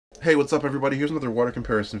Hey, what's up everybody? Here's another water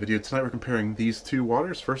comparison video. Tonight we're comparing these two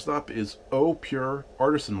waters. First up is O Pure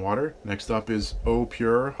Artesian water. Next up is O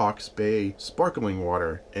Pure Hawke's Bay Sparkling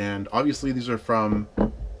water. And obviously these are from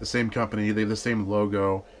the same company. They have the same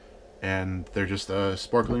logo, and they're just a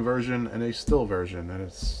sparkling version and a still version, and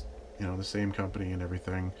it's, you know, the same company and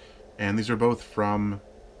everything. And these are both from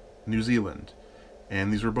New Zealand.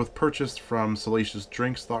 And these were both purchased from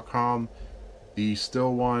salaciousdrinks.com. The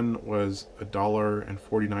still one was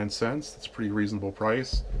 $1.49. That's a pretty reasonable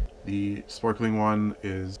price. The sparkling one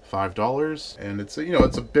is $5, and it's a,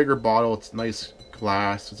 it's a bigger bottle. It's nice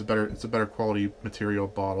glass. It's a better quality material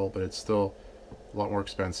bottle, but it's still a lot more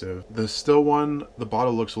expensive. The still one, the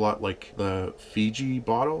bottle looks a lot like the Fiji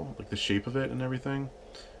bottle, like the shape of it and everything.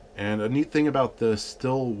 And a neat thing about the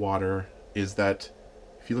still water is that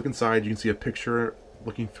if you look inside, you can see a picture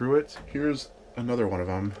looking through it. Here's another one of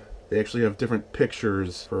them. They actually have different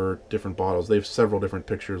pictures for different bottles. They have several different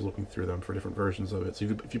pictures looking through them for different versions of it. So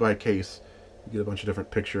if you buy a case, you get a bunch of different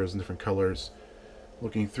pictures and different colors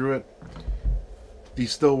looking through it. The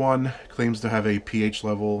still one claims to have a pH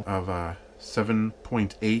level of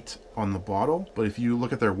 7.8 on the bottle, but if you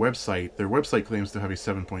look at their website claims to have a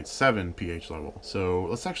 7.7 pH level. So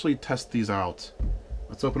let's actually test these out.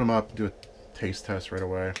 Let's open them up and do a taste test right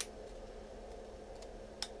away.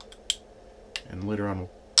 And later on we'll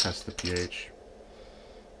test the pH.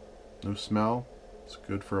 No smell. It's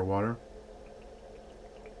good for a water.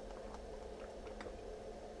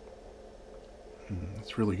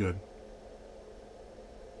 It's really good.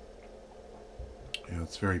 Yeah,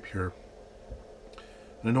 it's very pure.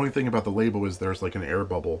 The annoying thing about the label is there's like an air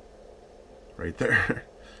bubble right there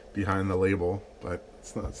behind the label, but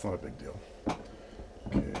it's not a big deal.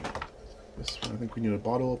 Okay, this one I think we need a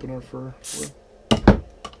bottle opener for.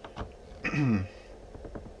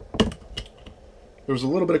 There was a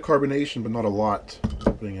little bit of carbonation, but not a lot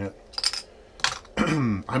opening it.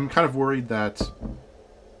 I'm kind of worried that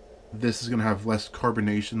this is going to have less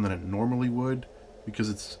carbonation than it normally would, because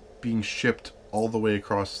it's being shipped all the way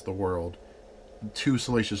across the world to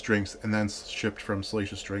Salacious Drinks and then shipped from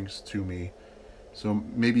Salacious Drinks to me. So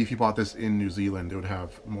maybe if you bought this in New Zealand, it would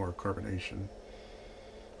have more carbonation.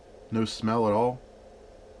 No smell at all.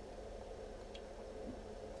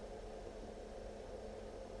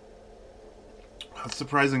 That's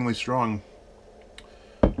surprisingly strong.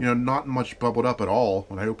 You know, not much bubbled up at all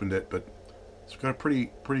when I opened it, but it's got a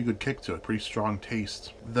pretty good kick to it, pretty strong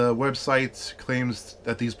taste. The website claims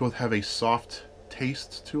that these both have a soft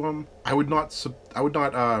taste to them. I would not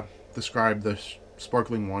describe the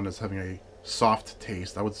sparkling one as having a soft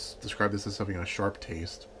taste. I would describe this as having a sharp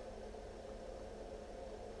taste.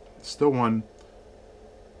 Still one,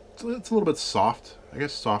 it's a little bit soft. I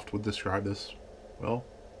guess soft would describe this well.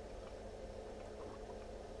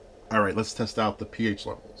 Alright, let's test out the pH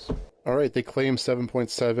levels. Alright, they claim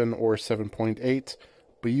 7.7 or 7.8,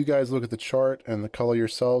 but you guys look at the chart and the color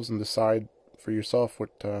yourselves and decide for yourself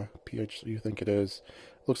what pH you think it is.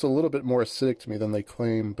 It looks a little bit more acidic to me than they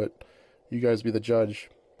claim, but you guys be the judge.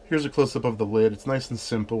 Here's a close-up of the lid. It's nice and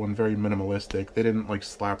simple and very minimalistic. They didn't like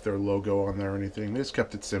slap their logo on there or anything. They just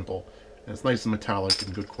kept it simple. And it's nice and metallic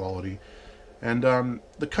and good quality. And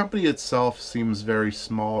the company itself seems very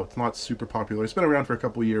small. It's not super popular. It's been around for a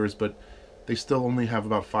couple years, but they still only have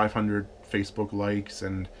about 500 Facebook likes,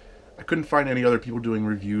 and I couldn't find any other people doing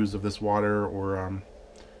reviews of this water, or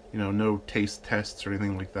you know, no taste tests or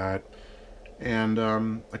anything like that. And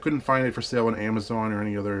I couldn't find it for sale on Amazon or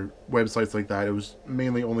any other websites like that. It was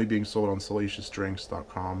mainly only being sold on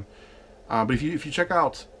salaciousdrinks.com. But if you check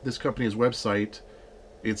out this company's website,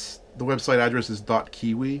 the website address is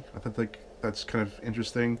 .kiwi. I think that's kind of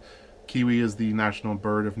interesting. Kiwi is the national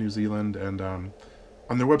bird of New Zealand, and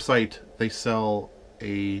on their website they sell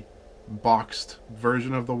a boxed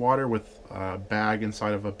version of the water with a bag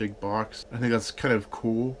inside of a big box. I think that's kind of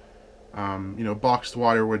cool. You know, boxed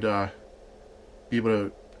water would be able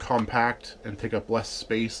to compact and take up less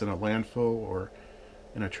space in a landfill or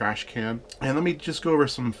in a trash can. And let me just go over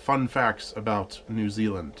some fun facts about New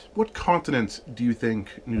Zealand. What continent do you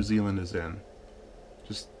think New Zealand is in?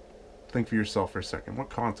 Just think for yourself for a second. What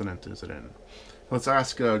continent is it in? Let's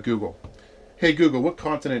ask Google. Hey Google, what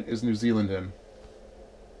continent is New Zealand in?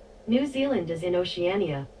 New Zealand is in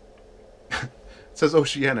Oceania. It says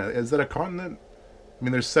Oceania. Is that a continent? I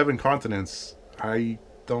mean, there's 7 continents. I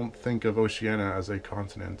don't think of Oceania as a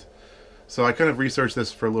continent. So I kind of researched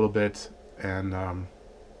this for a little bit, and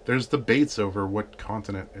there's debates over what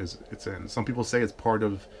continent it's in. Some people say it's part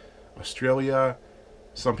of Australia.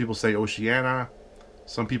 Some people say Oceania.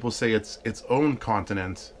 Some people say it's its own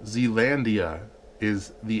continent. Zealandia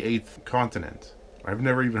is the 8th continent. I've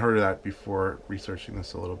never even heard of that before researching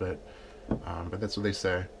this a little bit, but that's what they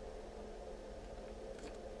say.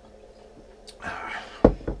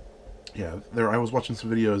 Yeah, I was watching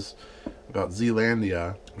some videos about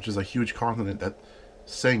Zealandia, which is a huge continent that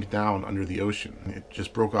sank down under the ocean. It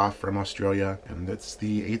just broke off from Australia, and it's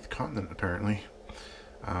the 8th continent apparently.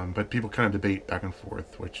 But people kind of debate back and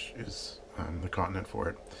forth which is the continent for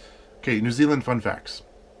it. Okay, New Zealand fun facts.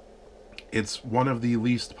 It's one of the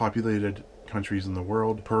least populated countries in the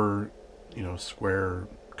world per, square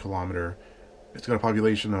kilometer. It's got a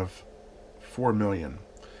population of 4 million.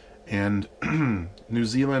 And New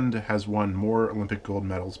Zealand has won more Olympic gold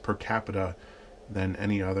medals per capita than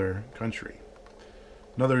any other country.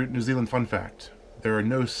 Another New Zealand fun fact. There are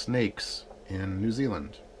no snakes in New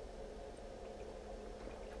Zealand.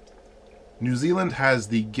 New Zealand has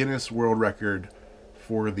the Guinness World Record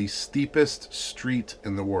for the steepest street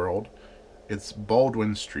in the world. It's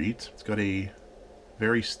Baldwin Street. It's got a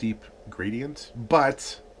very steep gradient,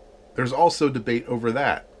 but there's also debate over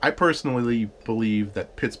that. I personally believe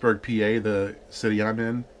that Pittsburgh, PA, the city I'm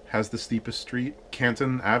in, has the steepest street.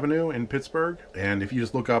 Canton Avenue in Pittsburgh, and if you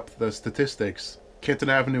just look up the statistics, Canton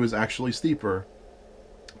Avenue is actually steeper,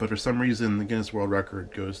 but for some reason the Guinness World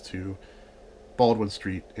Record goes to Baldwin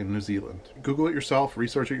Street in New Zealand. Google it yourself,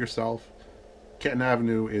 research it yourself. Canton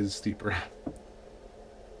Avenue is steeper.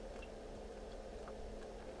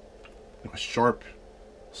 A sharp,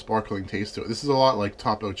 sparkling taste to it. This is a lot like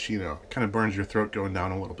Topo Chino. Kind of burns your throat going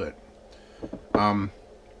down a little bit. One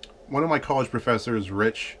of my college professors,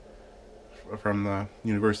 Rich, from the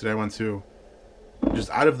university I went to, just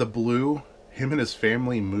out of the blue, him and his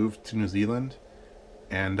family moved to New Zealand.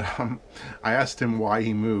 And I asked him why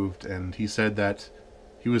he moved, and he said that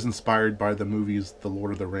he was inspired by the movies The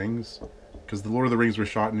Lord of the Rings, because The Lord of the Rings were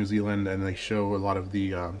shot in New Zealand, and they show a lot of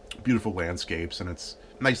the beautiful landscapes, and it's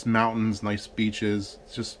nice mountains, nice beaches.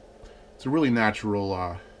 It's a really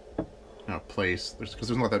natural place, because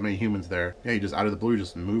there's not that many humans there. Yeah, he just out of the blue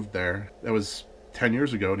just moved there. That was 10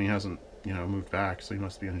 years ago, and he hasn't moved back, so he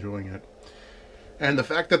must be enjoying it. And the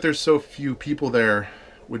fact that there's so few people there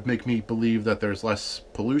would make me believe that there's less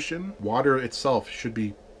pollution. Water itself should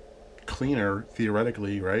be cleaner,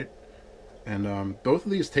 theoretically, right? And both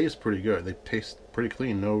of these taste pretty good. They taste pretty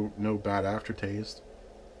clean. No bad aftertaste.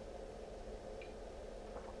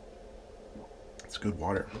 It's good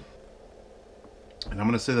water. And I'm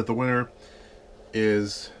going to say that the winner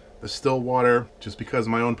is the still water, just because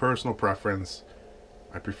of my own personal preference.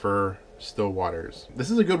 I prefer still waters. This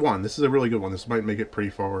is a good one. This is a really good one. This might make it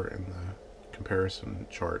pretty far in the comparison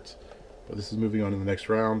charts, but this is moving on to the next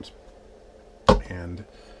round, and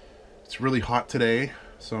it's really hot today,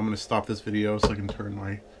 so I'm going to stop this video so I can turn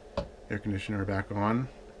my air conditioner back on.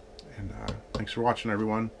 And thanks for watching,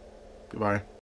 everyone. Goodbye.